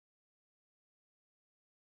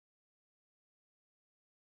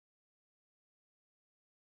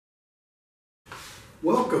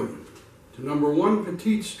Welcome to number 1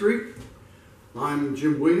 Petite Street. I'm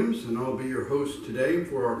Jim Williams and I'll be your host today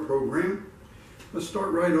for our program. Let's start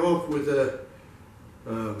right off with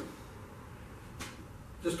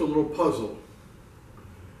just a little puzzle.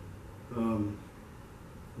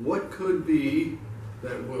 What could be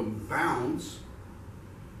that will bounce,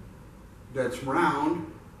 that's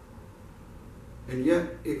round, and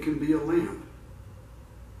yet it can be a lamp?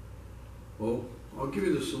 Well, I'll give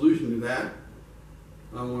you the solution to that.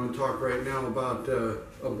 I want to talk right now about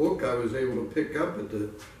a book I was able to pick up at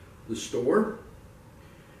the store.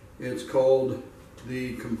 It's called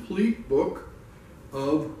The Complete Book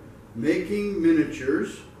of Making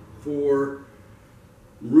Miniatures for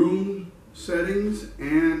Room Settings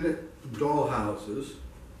and Dollhouses.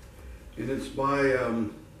 And it's by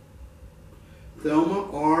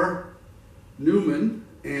Thelma R. Newman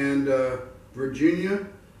and Virginia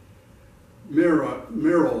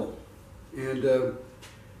Merrill. And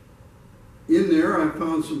in there I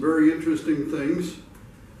found some very interesting things,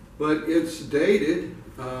 but it's dated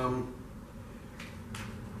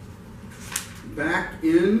back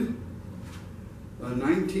in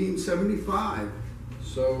 1975.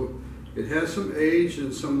 So it has some age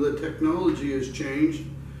and some of the technology has changed,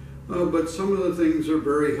 but some of the things are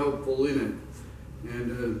very helpful in it.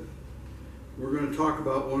 And we're going to talk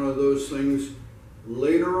about one of those things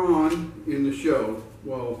later on in the show.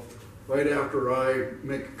 Well, right after I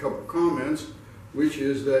make a couple comments, which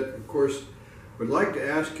is that, of course, I'd like to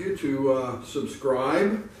ask you to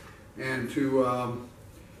subscribe and to,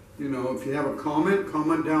 if you have a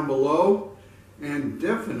comment down below, and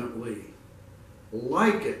definitely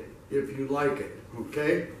like it if you like it,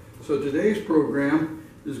 okay? So today's program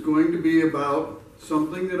is going to be about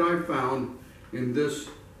something that I found in this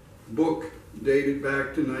book dated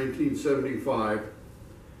back to 1975.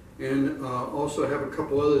 And also have a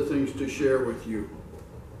couple other things to share with you.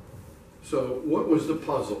 So what was the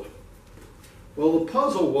puzzle? Well, the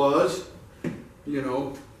puzzle was,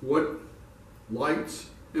 what lights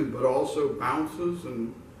but also bounces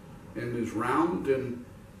and is round, and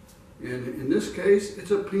in this case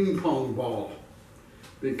it's a ping pong ball,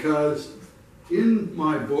 because in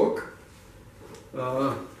my book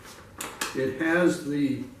it has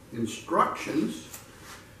the instructions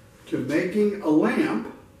to making a lamp,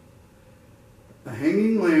 a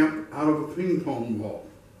hanging lamp out of a ping pong ball.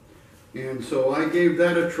 And so I gave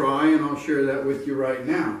that a try, and I'll share that with you right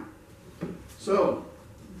now. So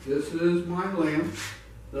this is my lamp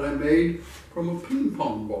that I made from a ping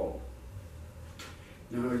pong ball.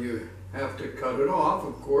 Now you have to cut it off,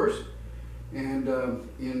 of course, and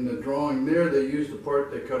in the drawing there they use the part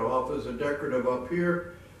they cut off as a decorative up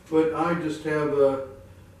here, but I just have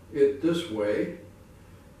it this way,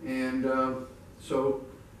 and so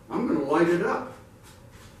I'm going to light it up.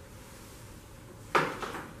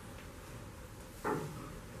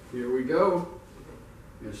 Here we go.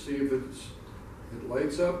 You see if it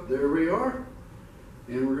lights up. There we are.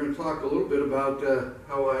 And we're going to talk a little bit about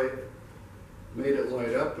how I made it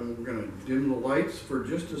light up, and we're going to dim the lights for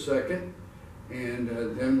just a second, and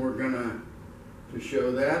then we're going to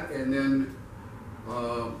show that, and then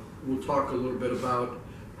we'll talk a little bit about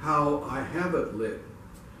how I have it lit.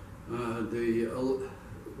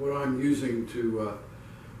 What I'm using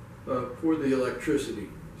for the electricity.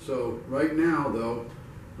 So right now, though,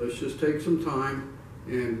 let's just take some time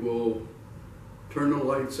and we'll turn the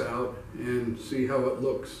lights out and see how it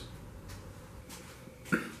looks.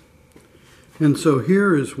 And so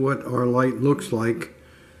here is what our light looks like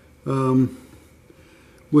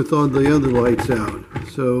with all the other lights out.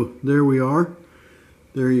 So there we are.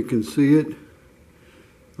 There you can see it.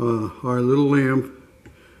 Our little lamp,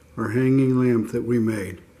 our hanging lamp that we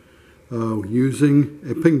made using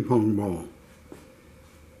a ping pong ball.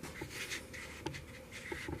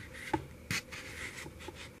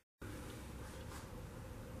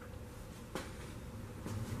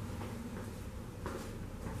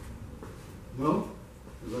 Well,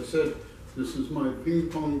 as I said, this is my ping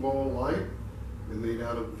pong ball light. They're made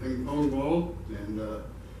out of a ping pong ball and a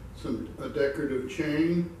decorative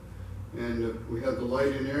chain, and we have the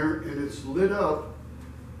light in there, and it's lit up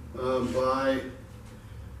by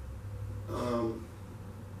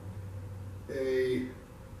a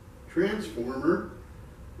transformer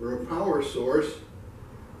or a power source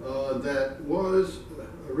that was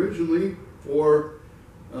originally for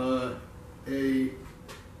a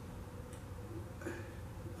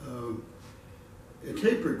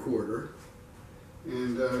tape recorder,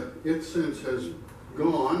 and it since has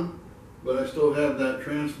gone, but I still have that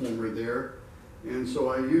transformer there, and so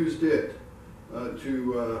I used it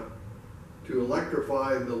to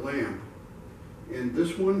electrify the lamp. And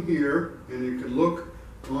this one here, and you can look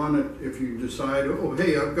on it if you decide, oh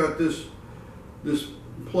hey, I've got this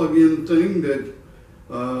plug-in thing that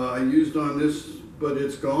I used on this, but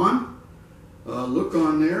it's gone. Look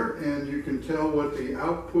on there and you can tell what the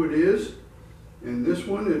output is. In this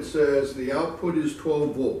one it says the output is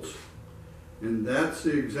 12 volts. And that's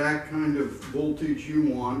the exact kind of voltage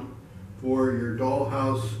you want for your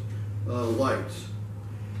dollhouse lights.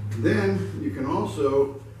 Then you can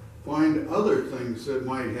also find other things that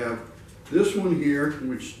might have. This one here,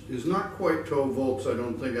 which is not quite 12 volts, I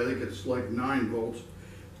don't think. I think it's like 9 volts.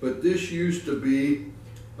 But this used to be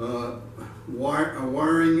a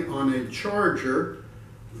wiring on a charger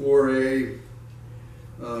for a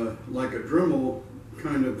like a Dremel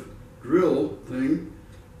kind of drill thing,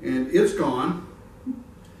 and it's gone.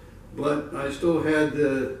 But I still had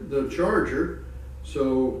the charger,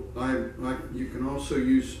 so you can also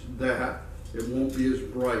use that. It won't be as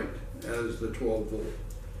bright as the 12 volt.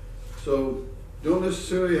 So don't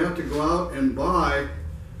necessarily have to go out and buy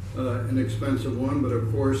an expensive one, but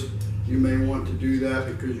of course you may want to do that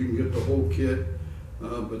because you can get the whole kit.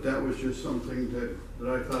 But that was just something that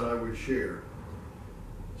I thought I would share.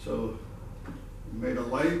 So made a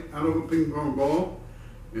light out of a ping pong ball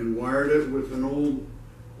and wired it with an old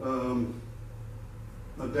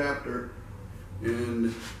adapter.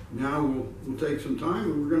 And now we'll take some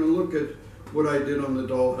time and we're going to look at what I did on the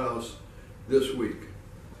dollhouse this week.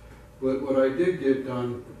 But what I did get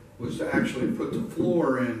done was to actually put the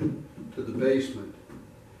floor in to the basement.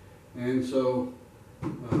 And so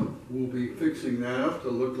we'll be fixing that up to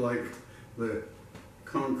look like the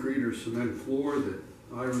concrete or cement floor that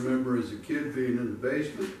I remember as a kid being in the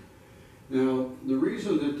basement. Now, the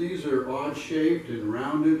reason that these are odd shaped and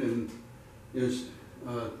rounded is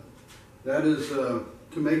to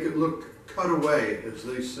make it look cut away, as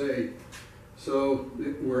they say. So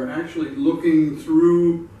we're actually looking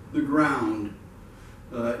through the ground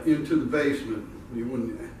into the basement. You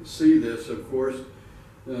wouldn't see this, of course.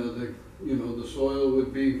 The soil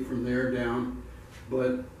would be from there down,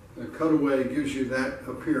 but a cutaway gives you that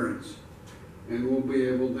appearance. And we'll be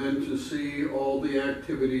able then to see all the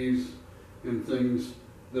activities and things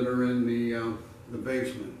that are in the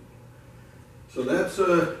basement. So that's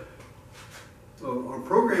our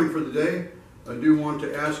program for the day. I do want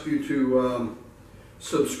to ask you to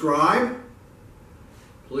subscribe,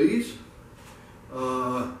 please.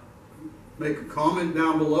 Make a comment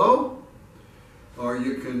down below, or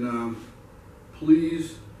you can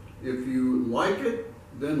please, if you like it,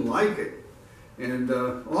 then like it. And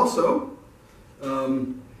also,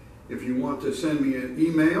 if you want to send me an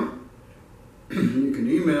email, you can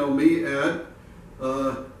email me at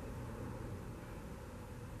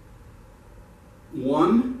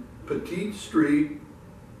 1 Petite Street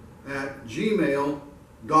at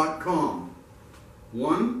gmail.com.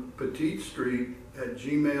 1 Petite Street at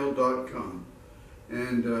gmail.com.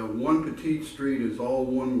 And 1 Petite Street is all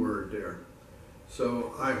one word there.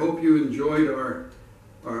 So I hope you enjoyed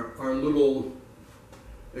our little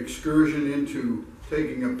excursion into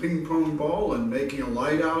taking a ping pong ball and making a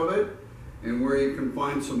light out of it, and where you can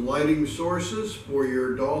find some lighting sources for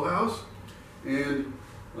your dollhouse, and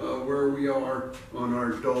where we are on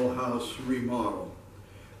our dollhouse remodel.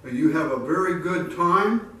 You have a very good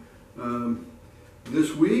time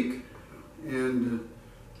this week, and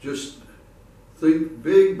just think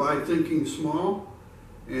big by thinking small,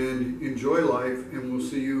 and enjoy life, and we'll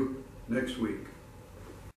see you next week.